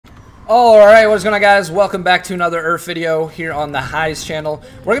Alright, what's going on, guys? Welcome back to another URF video here on the Highs channel.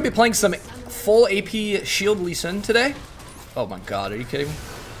 We're going to be playing some full AP Shield Lee Sin today. Oh my god, are you kidding me?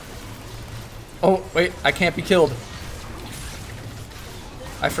 Oh, wait, I can't be killed.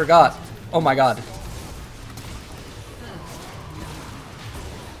 I forgot. Oh my god.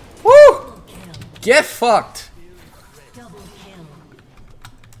 Woo! Get fucked.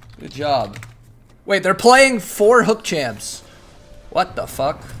 Good job. Wait, they're playing 4 hook champs. What the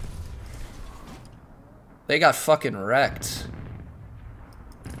fuck? They got fucking wrecked.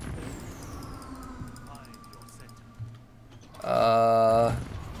 Yeah,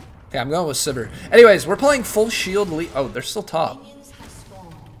 I'm going with Sivir. Anyways, we're playing full shield Lee. Oh, they're still top.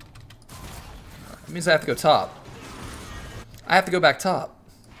 That means I have to go top. I have to go back top.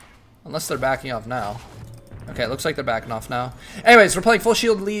 Unless they're backing off now. Okay, it looks like they're backing off now. Anyways, we're playing full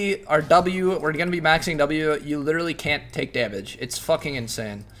shield Lee. Our W, we're gonna be maxing W. You literally can't take damage. It's fucking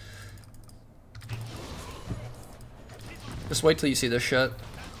insane. Just wait till you see this shit.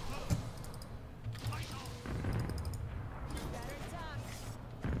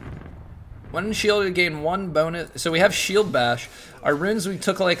 When shielded, gain 1 bonus. So we have shield bash. Our runes, we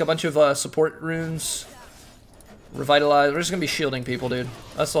took like a bunch of support runes. Revitalize. We're just gonna be shielding people, dude.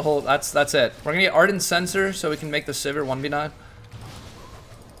 That's the whole. That's it. We're gonna get Ardent Sensor so we can make the Sivir 1v9.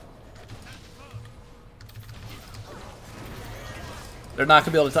 They're not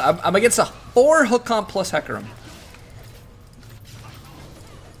gonna be able to. I'm against a 4 hook comp plus Hecarim.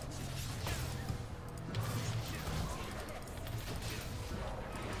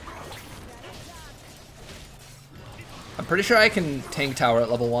 I'm pretty sure I can tank tower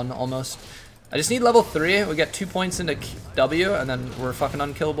at level 1 almost. I just need level 3. We get 2 points into W, and then we're fucking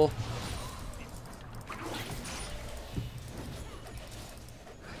unkillable.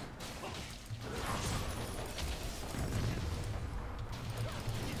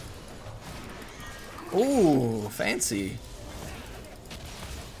 Ooh, fancy.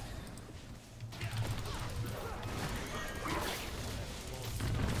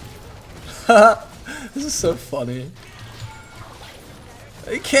 This is so funny.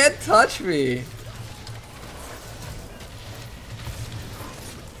 You can't touch me.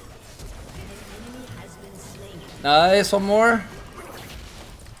 Nice, one more.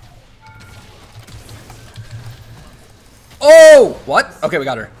 Oh, what? Okay, we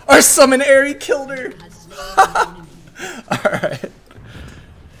got her. Our summon Aerie killed her. Alright.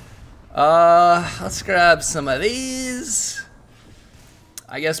 Let's grab some of these.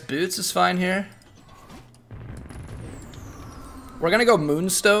 I guess boots is fine here. We're gonna go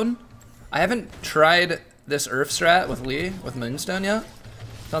Moonstone. I haven't tried this URF strat with Lee with Moonstone yet.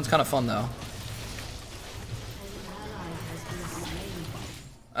 Sounds kind of fun though.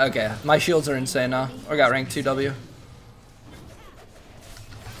 Okay, my shields are insane now. I got rank 2W.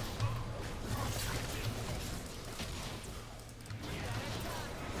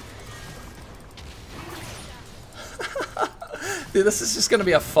 Dude, this is just gonna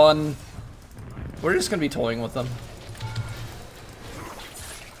be a fun. We're just gonna be toying with them.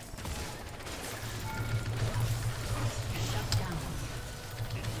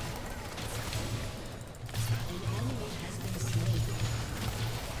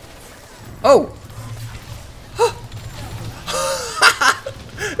 Oh!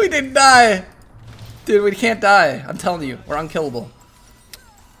 We didn't die! Dude, we can't die. I'm telling you, we're unkillable.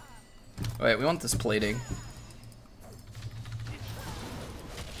 Wait, we want this plating.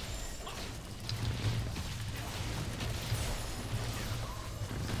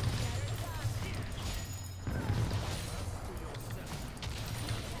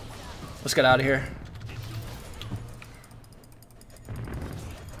 Let's get out of here.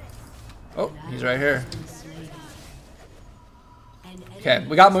 Oh, he's right here. Okay,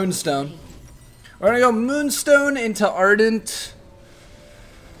 we got Moonstone. We're gonna go Moonstone into Ardent.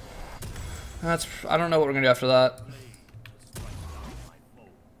 I don't know what we're gonna do after that.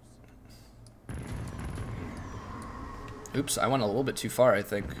 Oops, I went a little bit too far, I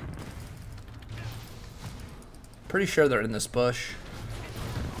think. Pretty sure they're in this bush.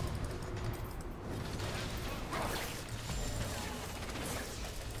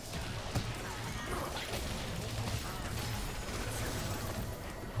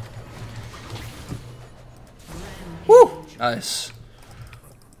 Woo! Nice.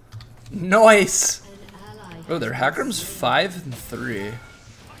 Nice! Oh, their Hecarim's 5 and 3.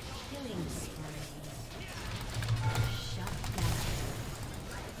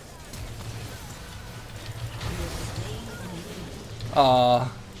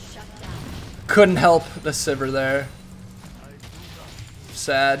 Aw. Couldn't help the Sivir there.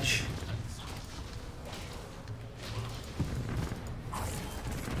 Sag.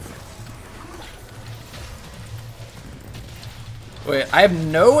 Wait, I have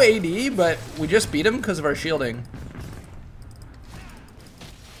no AD, but we just beat him because of our shielding.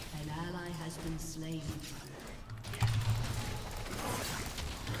 An ally has been slain.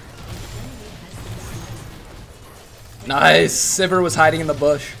 Nice. Sivir was hiding in the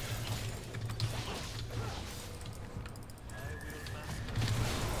bush.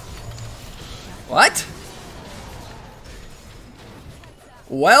 What?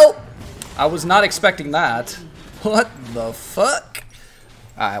 Well, I was not expecting that. What the fuck?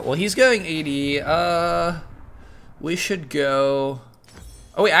 Alright, well he's going 80. We should go...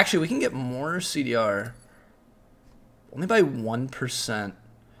 Oh wait, actually we can get more CDR. Only by 1%.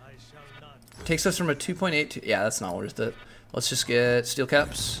 Takes us from a 2.8 to... Yeah, that's not worth it. Let's just get steel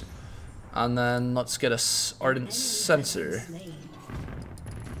caps. And then let's get a ardent sensor.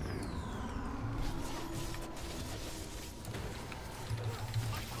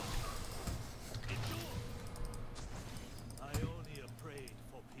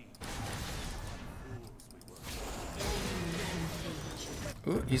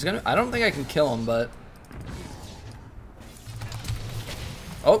 Ooh, he's gonna... I don't think I can kill him, but...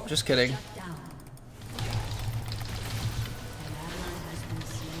 Oh, just kidding.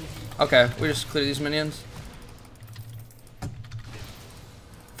 Okay, we just clear these minions.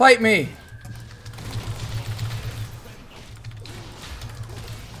 Fight me!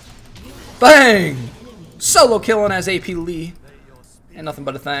 Bang! Solo killing as AP Lee. Ain't nothing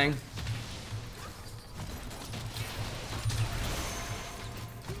but a thing.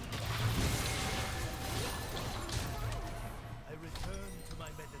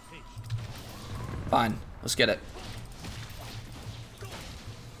 Fine, let's get it.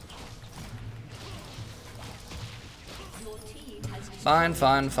 Fine,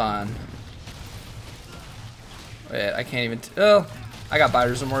 fine, fine. Wait, I can't even... Oh, I got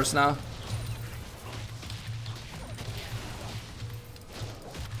buyer's remorse now.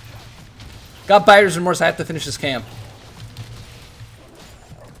 Got buyer's remorse, I have to finish this camp.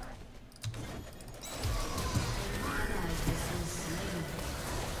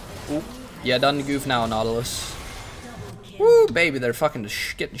 Ooh. Yeah, done goof now, Nautilus. Woo, baby, they're fucking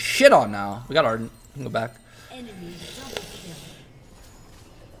getting shit on now. We got Ardent. We can go back.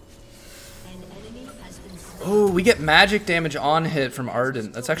 Oh, we get magic damage on hit from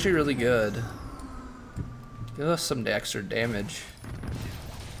Ardent. That's actually really good. Give us some extra damage.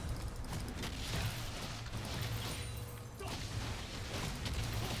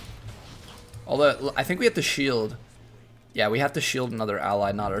 Although, I think we have to shield. Yeah, we have to shield another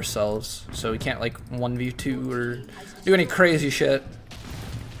ally, not ourselves. So we can't, like, 1v2 or do any crazy shit.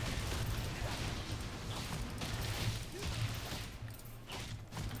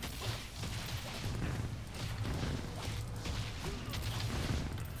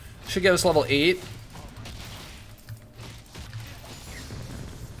 Should get us level 8.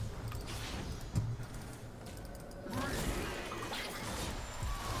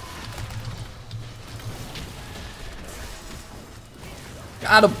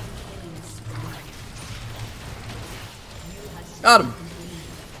 Got him. Got him.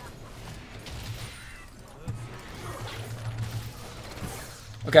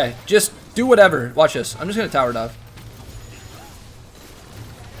 Okay, just do whatever. Watch this. I'm just gonna tower dive.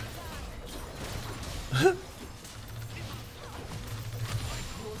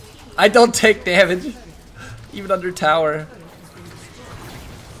 I don't take damage, even under tower.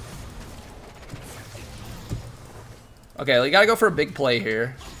 Okay, we gotta go for a big play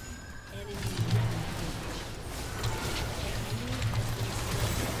here.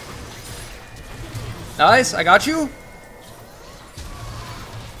 Nice, I got you.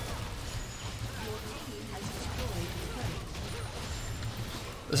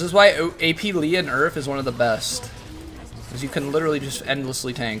 This is why AP Lee and URF is one of the best. Because you can literally just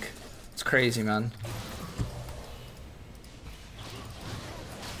endlessly tank. It's crazy, man.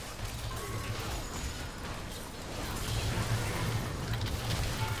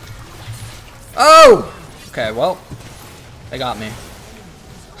 Oh! Okay, well, they got me.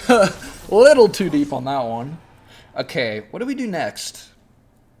 Little too deep on that one. Okay, what do we do next?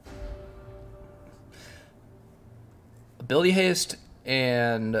 Ability haste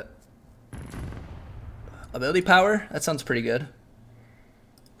and ability power. That sounds pretty good.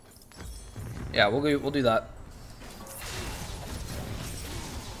 Yeah, we'll do that.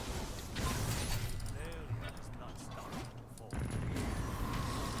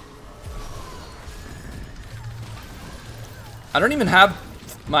 I don't even have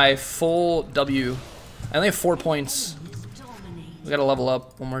my full W. I only have 4 points. We gotta level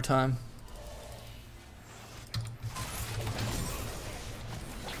up one more time.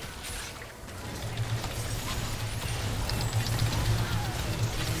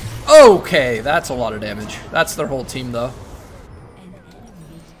 Okay, that's a lot of damage. That's their whole team, though.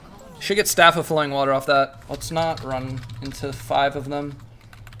 Should get Staff of Flowing Water off that. Let's not run into 5 of them.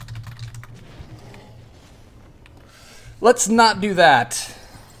 Let's not do that.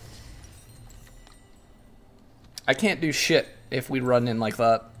 I can't do shit if we run in like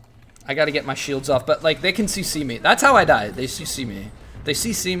that. I gotta get my shields off, but like they can CC me. That's how I die. They CC me. They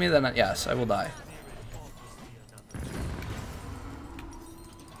CC me, then yes, I will die.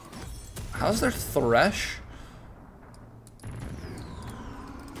 How's their Thresh?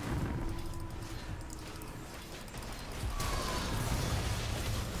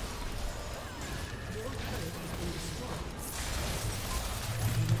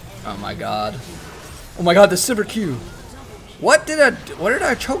 Oh my god. Oh my god, the Silver Q. Where did our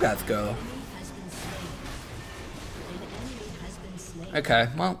Cho'Gath go? Okay,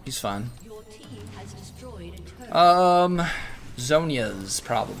 well, he's fine. Zonia's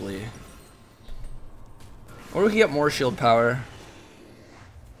probably. Or we can get more shield power.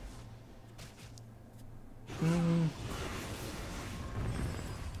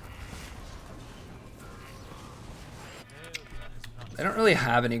 I don't really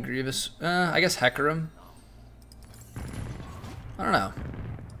have any Grievous. I guess Hecarim. I don't know.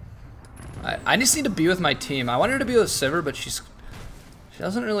 I just need to be with my team. I want her to be with Sivir, but she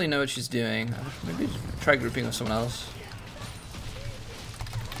doesn't really know what she's doing. Maybe try grouping with someone else.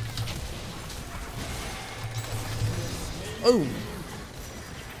 Oh.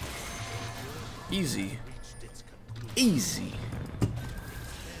 Easy. Easy.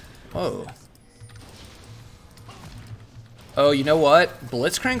 Oh. Oh, you know what?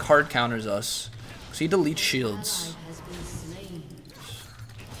 Blitzcrank hard counters us. So he deletes shields.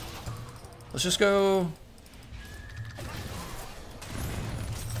 Let's just go.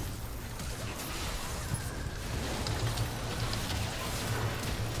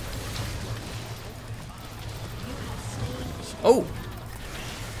 Oh.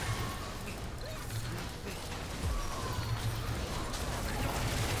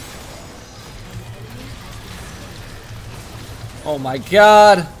 Oh my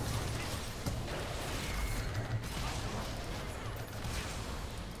god.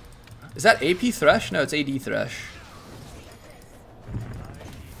 Is that AP Thresh? No, it's AD Thresh.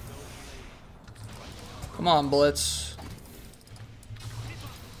 Come on, Blitz.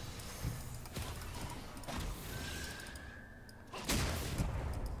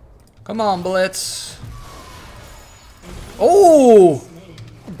 Come on, Blitz. Oh!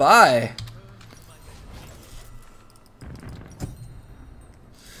 Bye.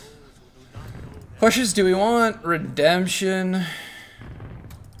 Questions, do we want redemption?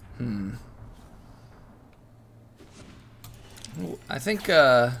 I think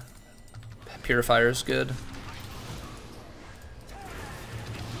Purifier is good.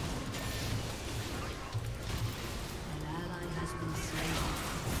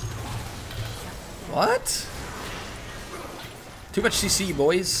 What? Too much CC,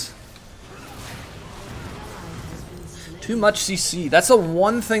 boys. Too much CC. That's the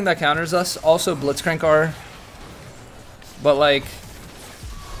one thing that counters us. Also, Blitzcrank R. But like,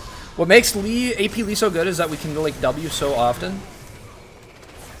 what makes AP Lee so good is that we can like W so often.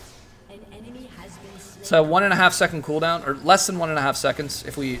 So 1.5 second cooldown, or less than 1.5 seconds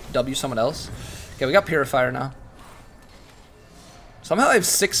if we W someone else. Okay, we got Purifier now. Somehow I have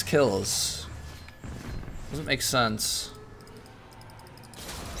 6 kills. Doesn't make sense.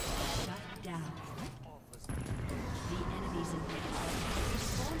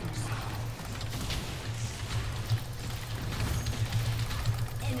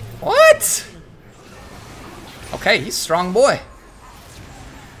 What? Okay, he's a strong boy.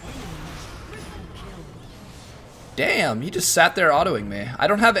 Damn, he just sat there autoing me. I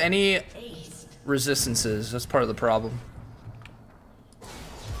don't have any resistances. That's part of the problem.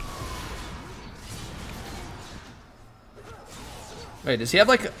 Wait, does he have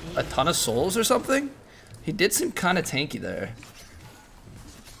like a ton of souls or something? He did seem kind of tanky there.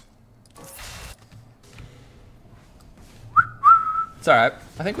 It's alright.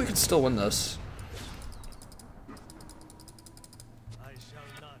 I think we can still win this.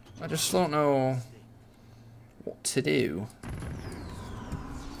 I just don't know what to do.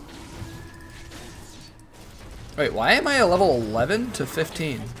 Wait, why am I a level 11 to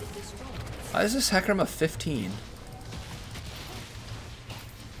 15? Why is this Hecarim a 15?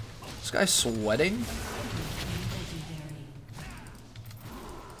 This guy's sweating?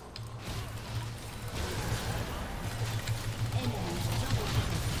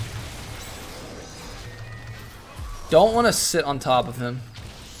 Don't want to sit on top of him.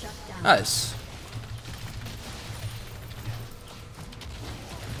 Nice.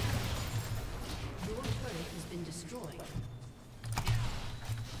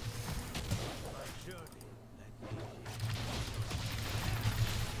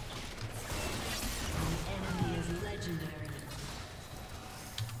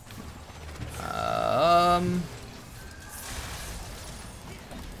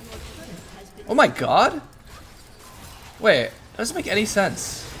 Oh my god. Wait, that doesn't make any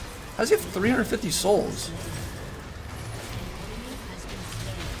sense. How does he have 350 souls?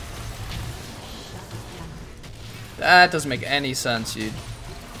 That doesn't make any sense, dude.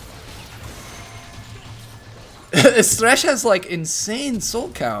 His Thresh has like insane soul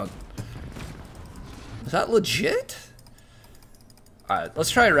count. Is that legit? Alright, let's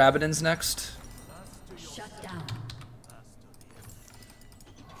try Rabadon's next. Shut down.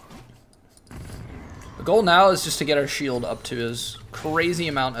 The goal now is just to get our shield up to as crazy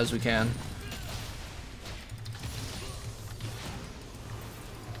amount as we can.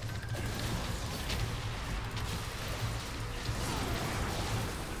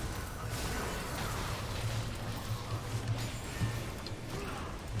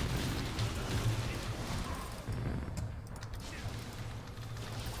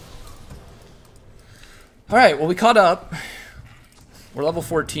 Alright, well we caught up. We're level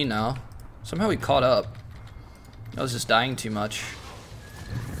 14 now. Somehow we caught up. I was just dying too much.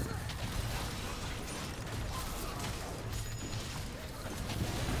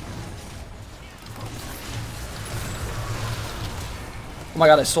 Oh my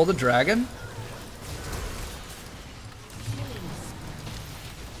god, I stole the dragon?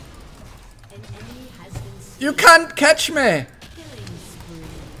 You can't catch me!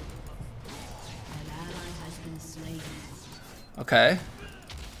 Okay.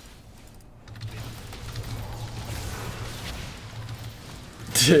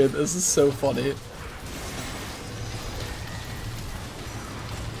 Dude, this is so funny.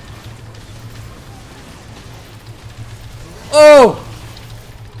 Oh!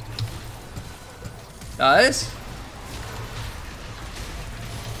 Nice.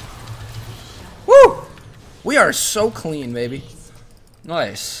 Woo! We are so clean, baby.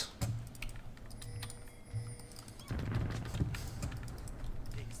 Nice.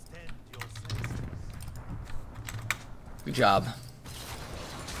 Good job.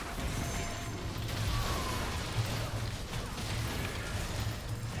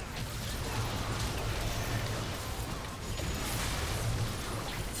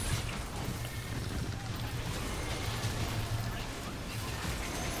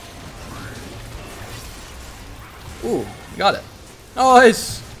 Ooh, got it.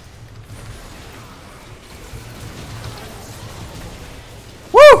 Nice.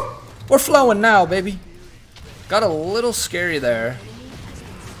 Woo! We're flowing now, baby. Got a little scary there.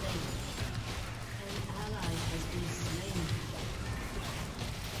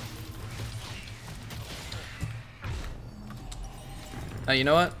 You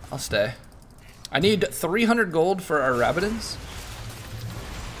know what? I'll stay. I need 300 gold for our Rabadons.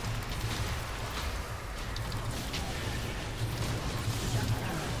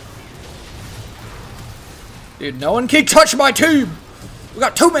 Dude, no one can touch my team! We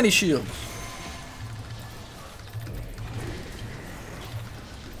got too many shields.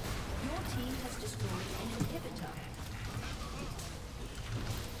 Your team has destroyed an inhibitor.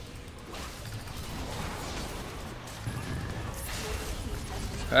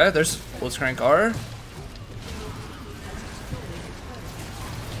 Okay, there's Blitzcrank R.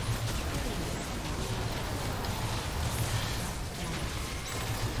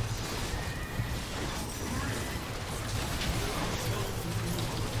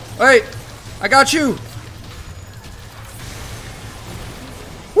 Wait, I got you.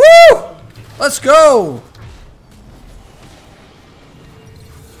 Woo! Let's go.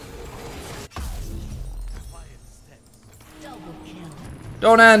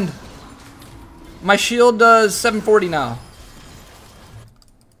 Don't end. My shield does 740 now.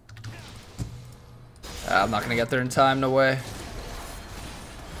 I'm not gonna get there in time, no way.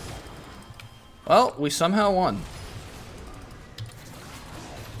 Well, we somehow won.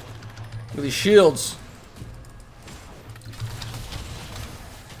 Look at these shields.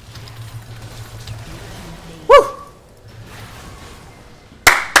 Woo!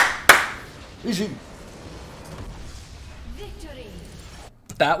 Easy. Victory.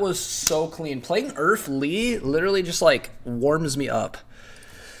 That was so clean. Playing URF Lee literally just like warms me up.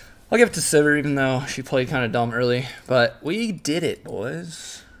 I'll give it to Sivir even though she played kind of dumb early. But we did it,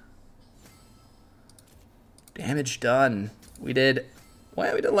 boys. Damage done. We did...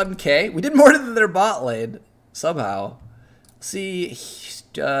 Well, we did 11k. We did more than their bot lane, somehow. Let's see,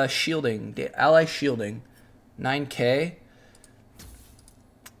 shielding, ally shielding, 9k.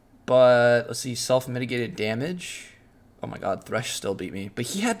 But let's see, self-mitigated damage. Oh my god, Thresh still beat me. But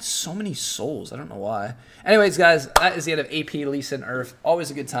he had so many souls, I don't know why. Anyways, guys, that is the end of AP Lee Sin URF. Always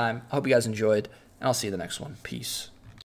a good time. I hope you guys enjoyed, and I'll see you in the next one. Peace.